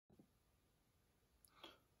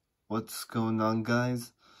What's going on,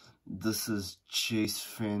 guys? This is Chase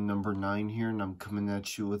fan number 9 here, and I'm coming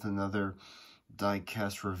at you with another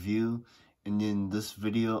Diecast review. And in this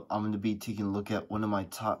video, I'm going to be taking a look at one of my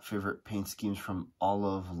top favorite paint schemes from all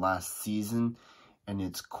of last season, and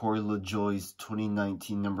it's Corey Lajoie's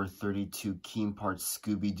 2019 number 32 Keen Parts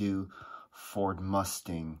Scooby-Doo Ford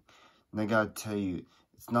Mustang. And I gotta tell you,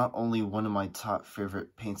 it's not only one of my top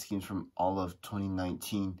favorite paint schemes from all of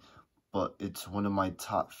 2019, but it's one of my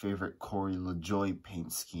top favorite Corey Lajoie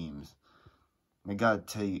paint schemes. I gotta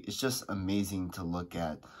tell you, it's just amazing to look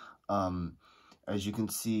at. As you can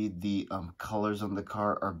see, the colors on the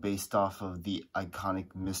car are based off of the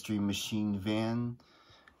iconic Mystery Machine van.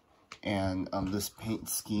 And this paint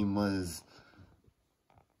scheme was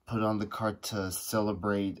put on the car to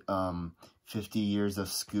celebrate 50 years of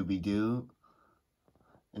Scooby-Doo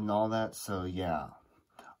and all that. So yeah,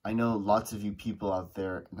 I know lots of you people out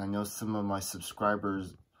there, and I know some of my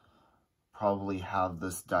subscribers probably have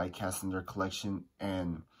this diecast in their collection,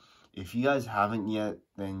 and if you guys haven't yet,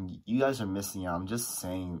 then you guys are missing out. I'm just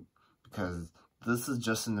saying, because this is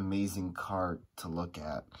just an amazing car to look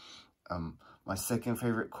at. My second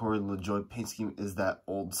favorite Corey Lajoie paint scheme is that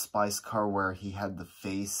Old Spice car where he had the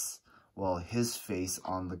face, well, his face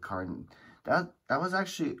on the car. And that was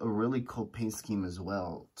actually a really cool paint scheme as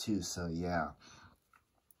well, too, so yeah.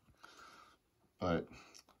 But,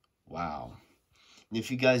 wow. And if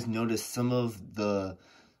you guys notice, some of the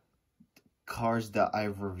cars that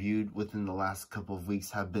I've reviewed within the last couple of weeks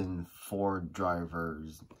have been Ford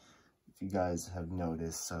drivers, if you guys have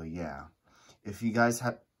noticed. So yeah, if you guys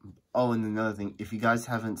have, oh, and another thing, if you guys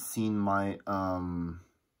haven't seen my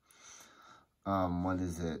what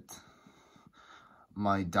is it,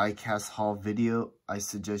 my diecast haul video, I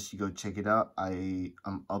suggest you go check it out. I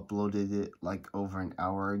uploaded it like over an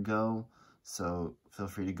hour ago, so feel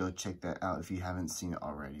free to go check that out if you haven't seen it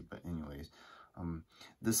already. But anyways,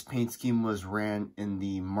 this paint scheme was ran in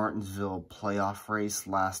the Martinsville playoff race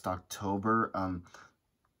last October.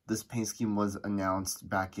 This paint scheme was announced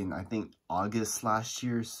back in, I think, August last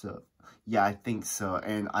year. So, yeah, I think so.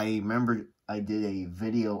 And I remember I did a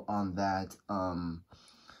video on that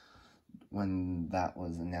when that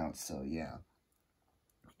was announced. So, yeah.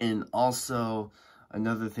 And also,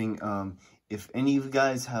 another thing, if any of you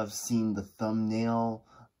guys have seen the thumbnail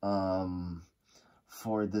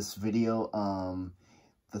for this video,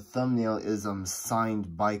 the thumbnail is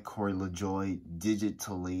signed by Corey Lajoie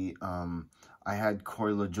digitally. I had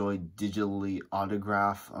Corey Lajoie digitally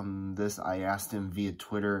autograph this. I asked him via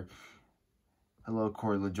Twitter, "Hello,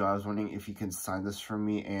 Corey Lajoie, I was wondering if you can sign this for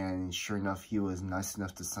me," and sure enough, he was nice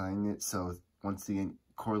enough to sign it. So once again,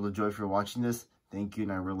 Corey Lajoie, if you're watching this, thank you,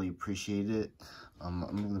 and I really appreciate it. I'm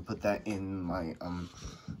going to put that in my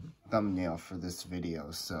thumbnail for this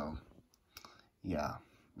video. So yeah,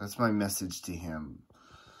 that's my message to him.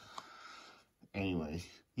 Anyway,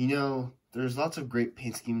 you know, there's lots of great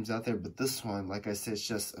paint schemes out there, but this one, like I said, it's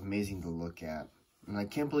just amazing to look at. And I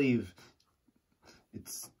can't believe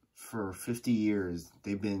it's for 50 years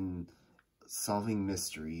they've been solving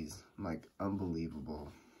mysteries. Like,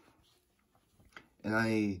 unbelievable. And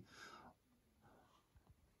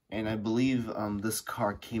I believe this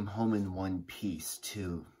car came home in one piece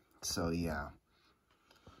too. So yeah.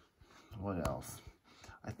 What else?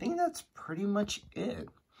 I think that's pretty much it.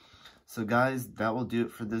 So guys, that will do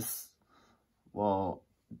it for this. Well,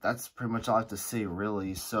 that's pretty much all I have to say,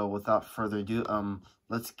 really. So without further ado,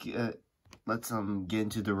 let's get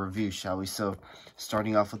into the review, shall we? So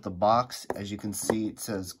starting off with the box, as you can see, it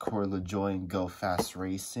says Corey Lajoie and Go Fast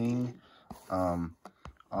Racing.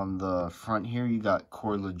 On the front here, you got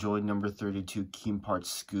Corey Lajoie number 32 Keen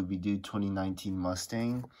Parts Scooby-Doo 2019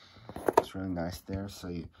 Mustang. It's really nice there.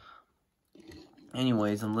 So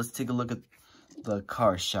anyways, let's take a look at the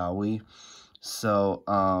car, shall we? So,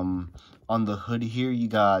 on the hood here, you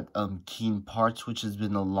got Keen Parts, which has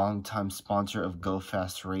been a long-time sponsor of Go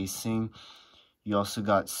Fast Racing. You also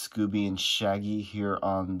got Scooby and Shaggy here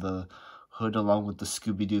on the hood, along with the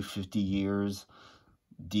Scooby-Doo 50 years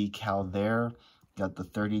decal there. Got the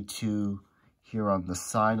 32 here on the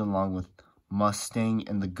side, along with Mustang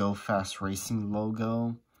and the Go Fast Racing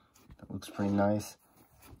logo. That looks pretty nice.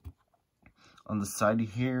 On the side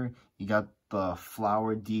here, you got the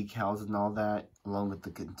flower decals and all that, along with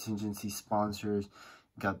the contingency sponsors.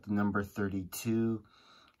 You got the number 32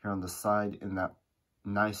 here on the side in that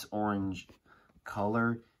nice orange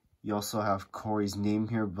color. You also have Corey's name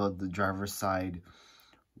here above the driver's side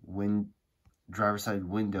window,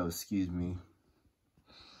 excuse me.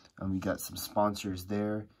 You got some sponsors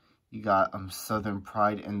there. You got Southern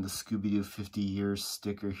Pride and the Scooby-Doo 50 years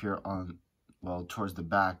sticker here on, well, towards the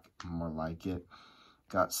back, more like it.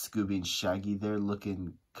 Got Scooby and Shaggy there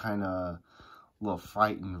looking kind of a little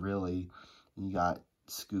frightened, really. You got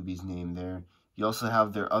Scooby's name there. You also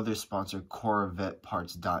have their other sponsor,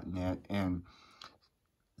 CorvetteParts.net, and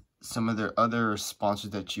some of their other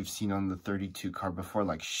sponsors that you've seen on the 32 card before,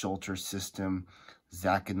 like Schulter System,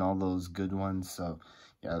 Zach, and all those good ones. So,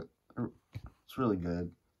 yeah, it's really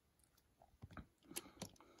good.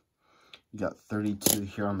 You got 32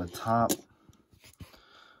 here on the top.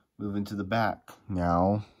 Moving to the back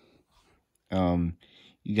now.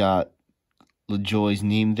 You got Lajoie's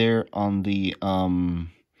name there on the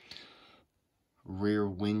rear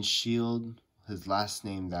windshield. His last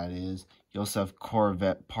name, that is. You also have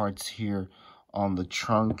Corvette parts here on the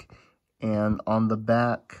trunk and on the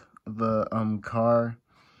back of the car.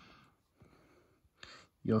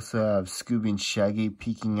 You also have Scooby and Shaggy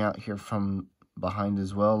peeking out here from behind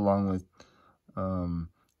as well, along with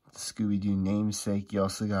Scooby-Doo namesake. You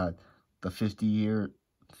also got the 50-year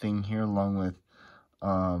thing here, along with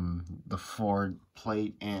the Ford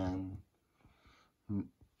plate and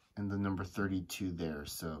the number 32 there.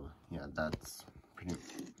 So yeah, that's pretty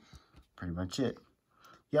much it.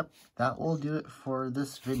 Yep, that will do it for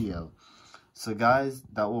this video. So guys,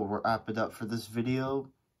 that will wrap it up for this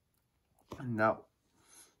video.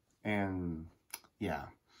 And yeah,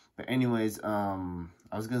 but anyways, I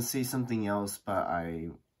was gonna say something else, but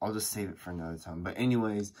I'll just save it for another time. But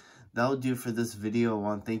anyways, that'll do it for this video. I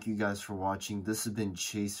want to thank you guys for watching. This has been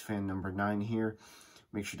Chase Fan number 9 here.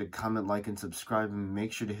 Make sure to comment, like, and subscribe, and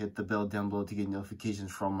make sure to hit the bell down below to get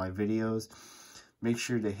notifications from my videos. Make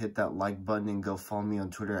sure to hit that like button and go follow me on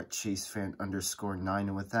Twitter at ChaseFan_9.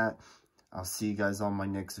 And with that, I'll see you guys on my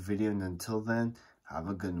next video. And until then, have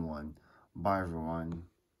a good one. Bye, everyone.